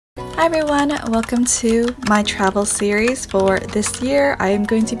Hi everyone, welcome to my travel series for this year. I am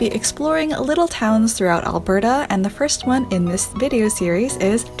going to be exploring little towns throughout Alberta, and the first one in this video series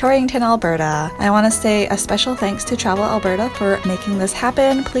is Torrington, Alberta. I want to say a special thanks to Travel Alberta for making this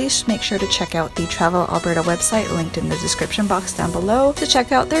happen. Please make sure to check out the Travel Alberta website linked in the description box down below to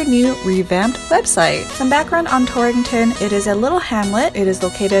check out their new revamped website. Some background on Torrington: it is a little hamlet. It is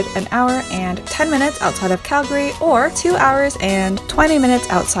located an hour and 10 minutes outside of Calgary, or 2 hours and 20 minutes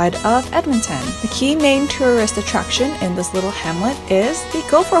outside of Edmonton. The key main tourist attraction in this little hamlet is the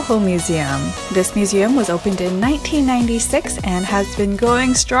Gopher Museum. This museum was opened in 1996 and has been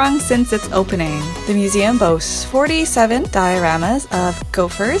going strong since its opening. The museum boasts 47 dioramas of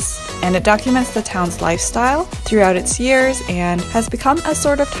gophers, and it documents the town's lifestyle throughout its years and has become a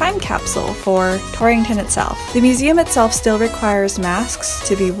sort of time capsule for Torrington itself. The museum itself still requires masks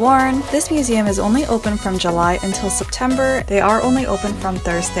to be worn. This museum is only open from July until September. They are only open from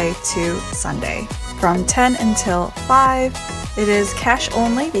Thursday to Sunday from 10 until 5. It is cash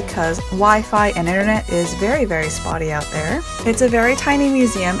only because Wi-Fi and internet is very spotty out there. It's a very tiny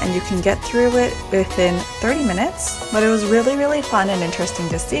museum and you can get through it within 30 minutes, but it was really fun and interesting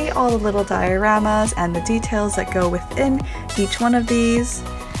to see all the little dioramas and the details that go within each one of these.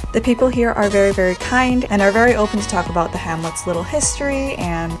 The people here are very kind and are very open to talk about the hamlet's little history,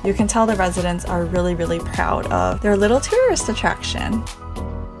 and you can tell the residents are really proud of their little tourist attraction.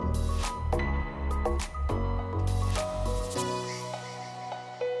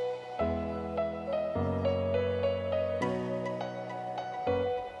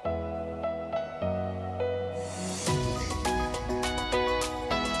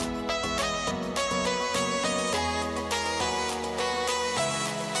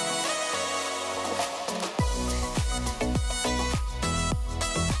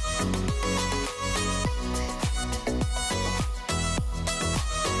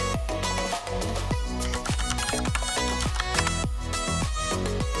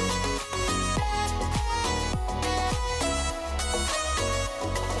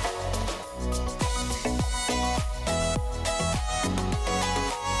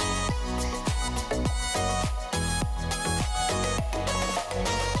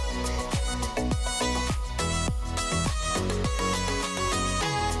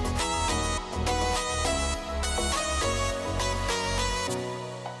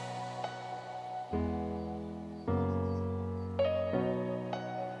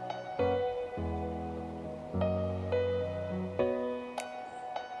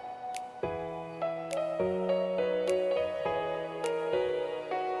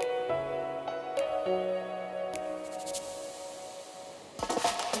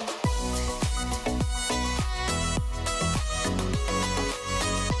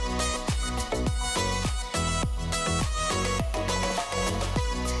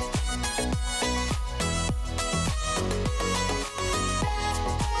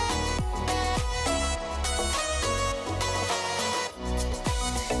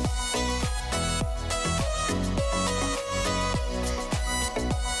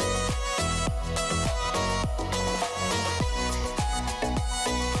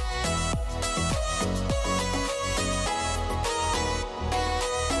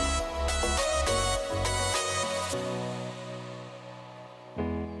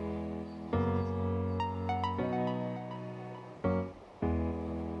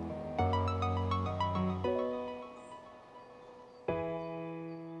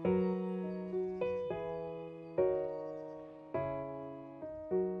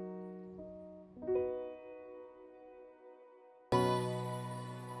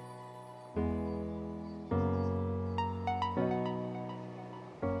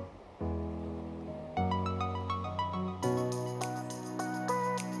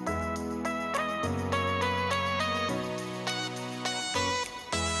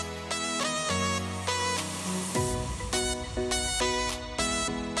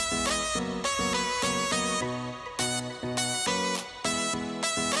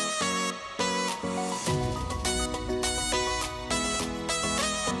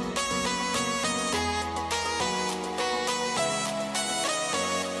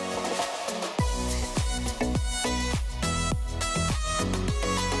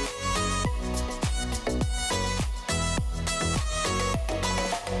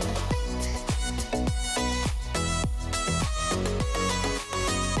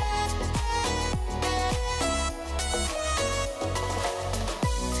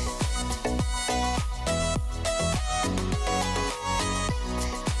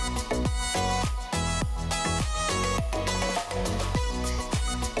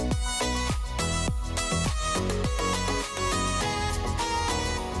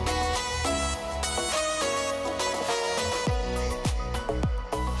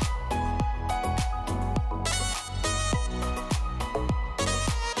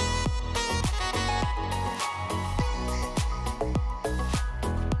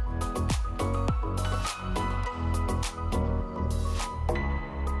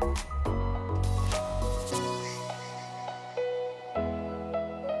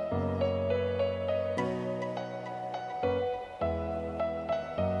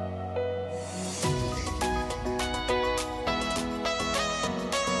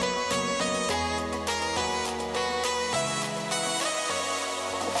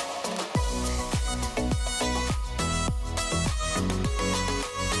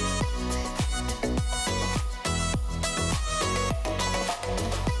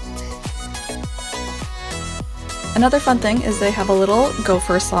 Another fun thing is they have a little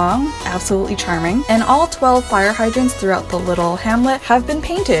Gopher song, absolutely charming, and all 12 fire hydrants throughout the little hamlet have been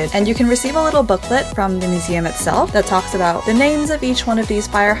painted, and you can receive a little booklet from the museum itself that talks about the names of each one of these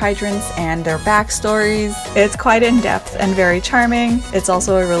fire hydrants and their backstories. It's quite in-depth and very charming. It's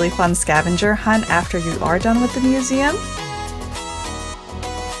also a really fun scavenger hunt after you are done with the museum.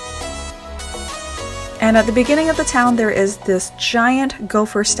 And at the beginning of the town, there is this giant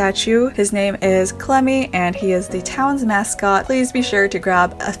gopher statue. His name is Clemmy, and he is the town's mascot. Please be sure to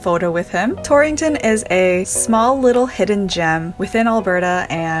grab a photo with him. Torrington is a small little hidden gem within Alberta,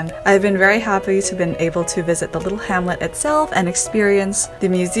 and I've been very happy to have been able to visit the little hamlet itself and experience the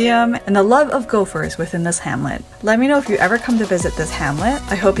museum and the love of gophers within this hamlet. Let me know if you ever come to visit this hamlet.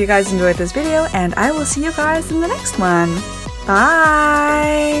 I hope you guys enjoyed this video, and I will see you guys in the next one.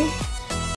 Bye!